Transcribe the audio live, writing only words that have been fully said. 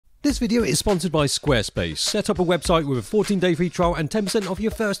This video is sponsored by Squarespace. Set up a website with a 14-day free trial and 10% off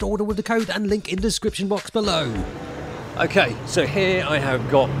your first order with the code and link in the description box below. Okay, so here I have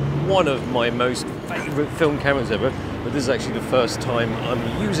got one of my most favourite film cameras ever, but this is actually the first time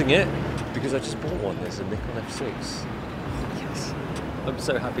I'm using it because I just bought one. There's a Nikon F6. Yes. I'm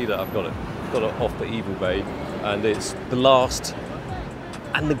so happy that I've got it. Got it off the eBay, and it's the last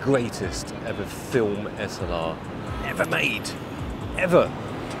and the greatest ever film SLR ever made. Ever.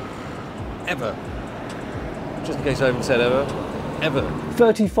 Just in case I haven't said ever.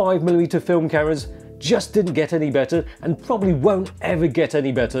 35mm film cameras just didn't get any better and probably won't ever get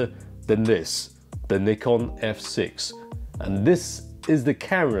any better than this, the Nikon F6. And this is the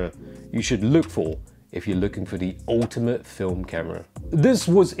camera you should look for if you're looking for the ultimate film camera. This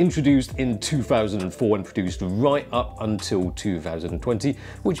was introduced in 2004 and produced right up until 2020,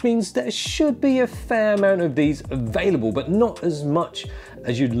 which means there should be a fair amount of these available, but not as much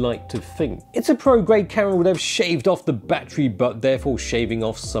as you'd like to think. It's a pro-grade camera would have shaved off the battery, but therefore shaving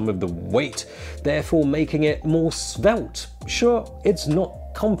off some of the weight, therefore making it more svelte. Sure, it's not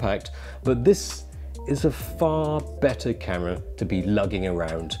compact, but this is a far better camera to be lugging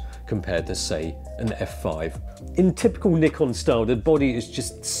around compared to, say, an F5. In typical Nikon style, the body is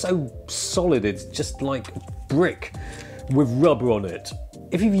just so solid, it's just like brick with rubber on it.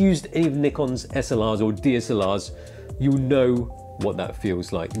 If you've used any of Nikon's SLRs or DSLRs, you'll know what that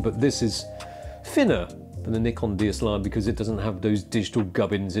feels like. But this is thinner than the Nikon DSLR because it doesn't have those digital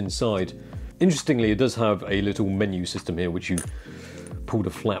gubbins inside. Interestingly, it does have a little menu system here, which you pull the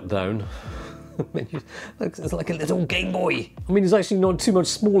flap down. It's like a little Game Boy. I mean, it's actually not too much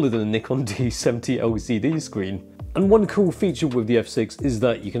smaller than a Nikon D70 LCD screen. And one cool feature with the F6 is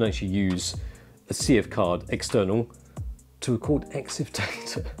that you can actually use a CF card external to record EXIF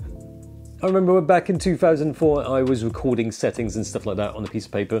data. I remember back in 2004, I was recording settings and stuff like that on a piece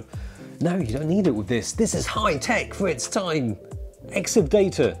of paper. No, you don't need it with this. This is high tech for its time. EXIF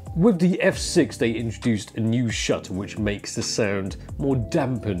data. With the F6, they introduced a new shutter which makes the sound more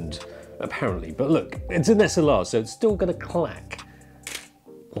dampened, apparently. But look, it's an SLR, so it's still gonna clack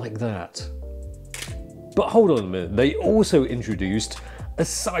like that. But hold on a minute, they also introduced a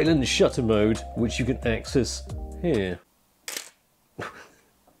silent shutter mode, which you can access here.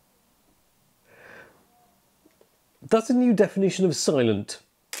 That's a new definition of silent.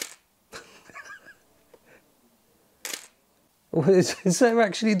 Is there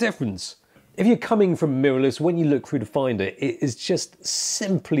actually a difference? If you're coming from mirrorless, when you look through the finder, it is just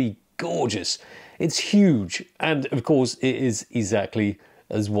simply gorgeous. It's huge, and of course it is exactly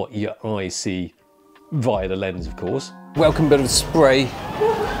as what your eye see via the lens, of course. Welcome bit of spray.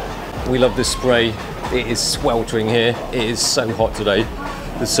 We love this spray. It is sweltering here. It is so hot today.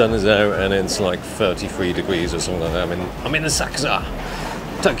 The sun is out and it's like 33 degrees or something like that. I'm in Asakusa,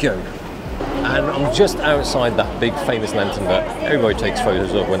 Tokyo. And I'm just outside that big famous lantern that everybody takes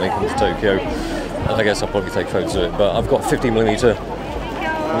photos of when they come to Tokyo. And I guess I'll probably take photos of it, but I've got 50mm,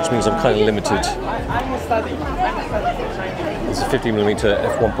 which means I'm kind of limited. It's a 50mm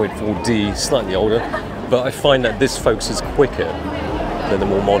f1.4D, slightly older, but I find that this focuses quicker than the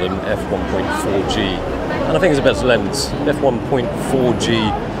more modern f1.4G. And I think it's a better lens.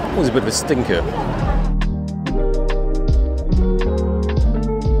 f1.4G was a bit of a stinker.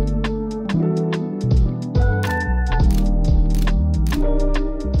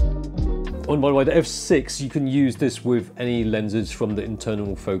 Oh, and by the way, the F6, you can use this with any lenses from the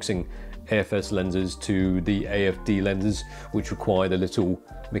internal focusing AFS lenses to the AFD lenses, which require the little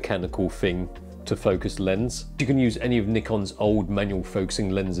mechanical thing to focus lens. You can use any of Nikon's old manual focusing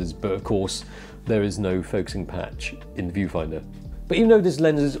lenses, but of course, there is no focusing patch in the viewfinder. But even though this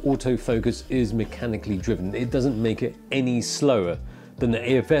lens's autofocus is mechanically driven, it doesn't make it any slower than the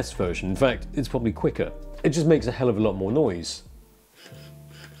AFS version. In fact, it's probably quicker. It just makes a hell of a lot more noise.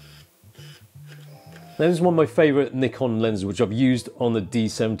 Now, this is one of my favourite Nikon lenses, which I've used on the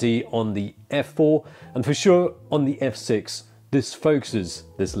D70, on the F4, and for sure on the F6. This focuses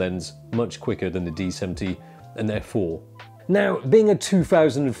this lens much quicker than the D70 and the F4. Now, being a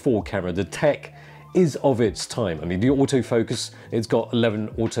 2004 camera, the tech is of its time. I mean, the autofocus, it's got 11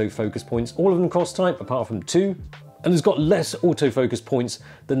 autofocus points, all of them cross type apart from 2. And it's got less autofocus points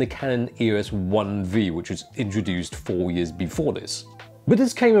than the Canon EOS 1V, which was introduced 4 years before this. But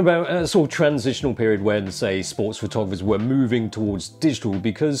this came about at a sort of transitional period when, say, sports photographers were moving towards digital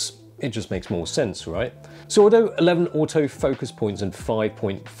because it just makes more sense, right? So although 11 autofocus points and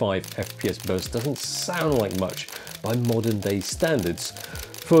 5.5 FPS burst doesn't sound like much by modern day standards,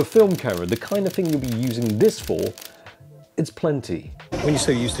 for a film camera, the kind of thing you'll be using this for, it's plenty. When you're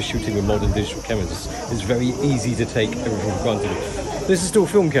so used to shooting with modern digital cameras, it's very easy to take everything for granted. This is still a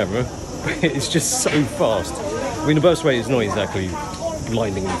film camera, but it's just so fast. I mean, the burst rate is not exactly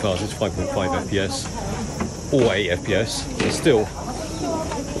blindingly fast, it's 5.5 FPS or 8 FPS, but still,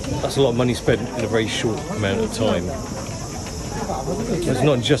 that's a lot of money spent in a very short amount of time. It's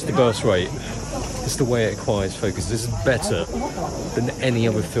not just the burst rate, it's the way it acquires focus. This is better than any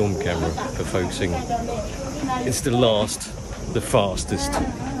other film camera for focusing. It's the last, the fastest,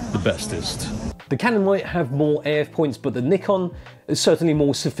 the bestest. The Canon might have more AF points, but the Nikon is certainly a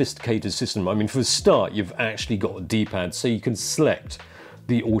more sophisticated system. I mean, for a start, you've actually got a D-pad, so you can select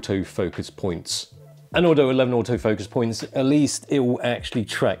the autofocus points. And although 11 autofocus points, at least it will actually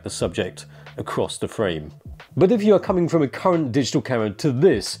track the subject across the frame. But if you are coming from a current digital camera to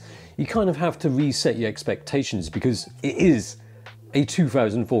this, you kind of have to reset your expectations, because it is a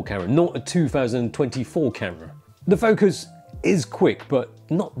 2004 camera, not a 2024 camera. The focus is quick, but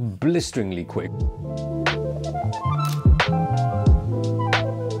not blisteringly quick.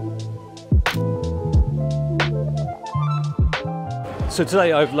 So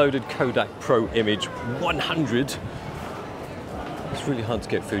today I've loaded Kodak Pro Image 100. It's really hard to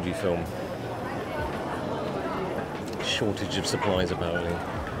get Fujifilm. Shortage of supplies apparently.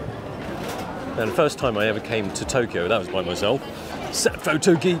 Now the first time I ever came to Tokyo, that was by myself. Sad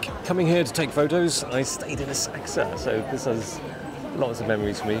photo geek, coming here to take photos. I stayed in Asakusa, so this has lots of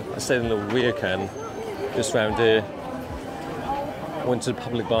memories for me. I stayed in a little ryokan just round here. Went to the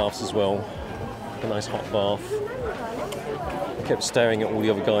public baths as well. A nice hot bath. I kept staring at all the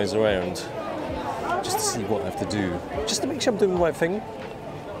other guys around just to see what I have to do, just to make sure I'm doing the right thing.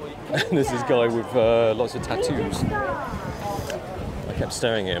 And there's this guy with lots of tattoos. I kept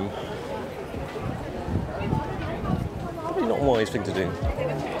staring at him. Probably not a wise thing to do.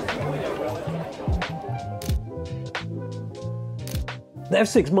 The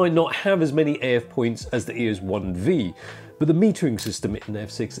f6 might not have as many AF points as the EOS 1V, but the metering system in the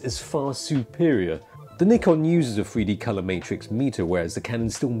f6 is far superior. The Nikon uses a 3D color matrix meter, whereas the Canon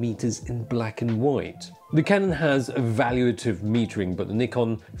still meters in black and white. The Canon has evaluative metering, but the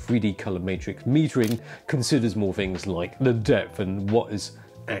Nikon 3D color matrix metering considers more things like the depth and what is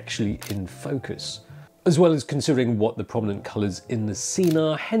actually in focus, as well as considering what the prominent colors in the scene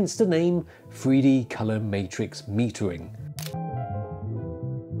are, hence the name 3D color matrix metering.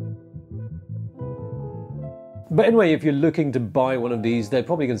 But anyway, if you're looking to buy one of these, they're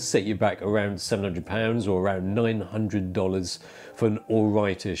probably going to set you back around £700 or around $900 for an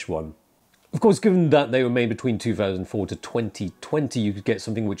alright-ish one. Of course, given that they were made between 2004 to 2020, you could get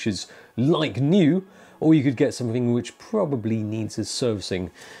something which is like new, or you could get something which probably needs a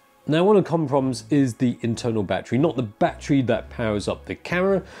servicing. Now, one of the common problems is the internal battery, not the battery that powers up the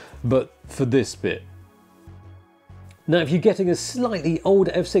camera, but for this bit. Now, if you're getting a slightly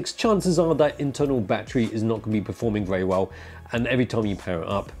older f6, chances are that internal battery is not going to be performing very well, and every time you power it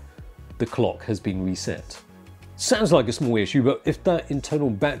up, the clock has been reset. Sounds like a small issue, but if that internal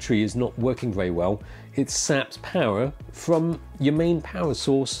battery is not working very well, it saps power from your main power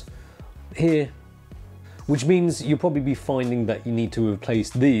source here, which means you'll probably be finding that you need to replace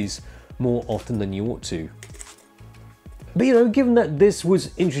these more often than you ought to. But you know, given that this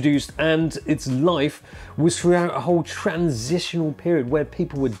was introduced and its life was throughout a whole transitional period where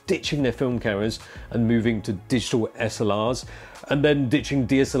people were ditching their film cameras and moving to digital SLRs, and then ditching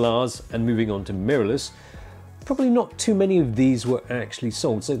DSLRs and moving on to mirrorless, probably not too many of these were actually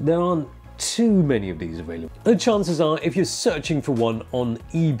sold, so there aren't too many of these available. The chances are, if you're searching for one on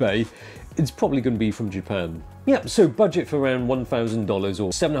eBay, it's probably going to be from Japan. Yeah, so budget for around $1,000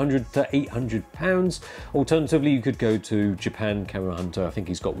 or £700 to £800. Alternatively, you could go to Japan Camera Hunter. I think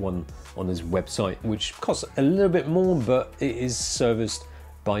he's got one on his website, which costs a little bit more, but it is serviced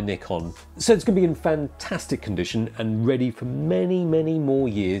by Nikon. So it's going to be in fantastic condition and ready for many, many more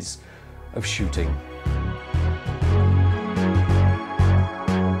years of shooting.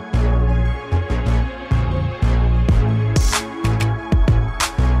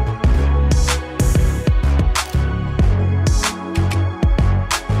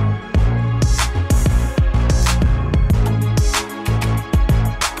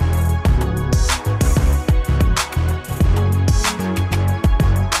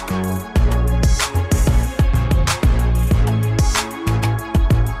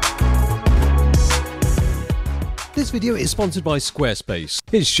 This video is sponsored by Squarespace.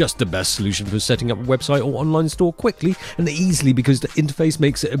 It's just the best solution for setting up a website or online store quickly and easily because the interface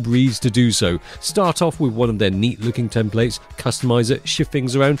makes it a breeze to do so. Start off with one of their neat looking templates, customize it, shift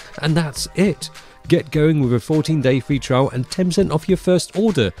things around, and that's it. Get going with a 14-day free trial and 10% off your first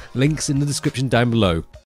order. Links in the description down below.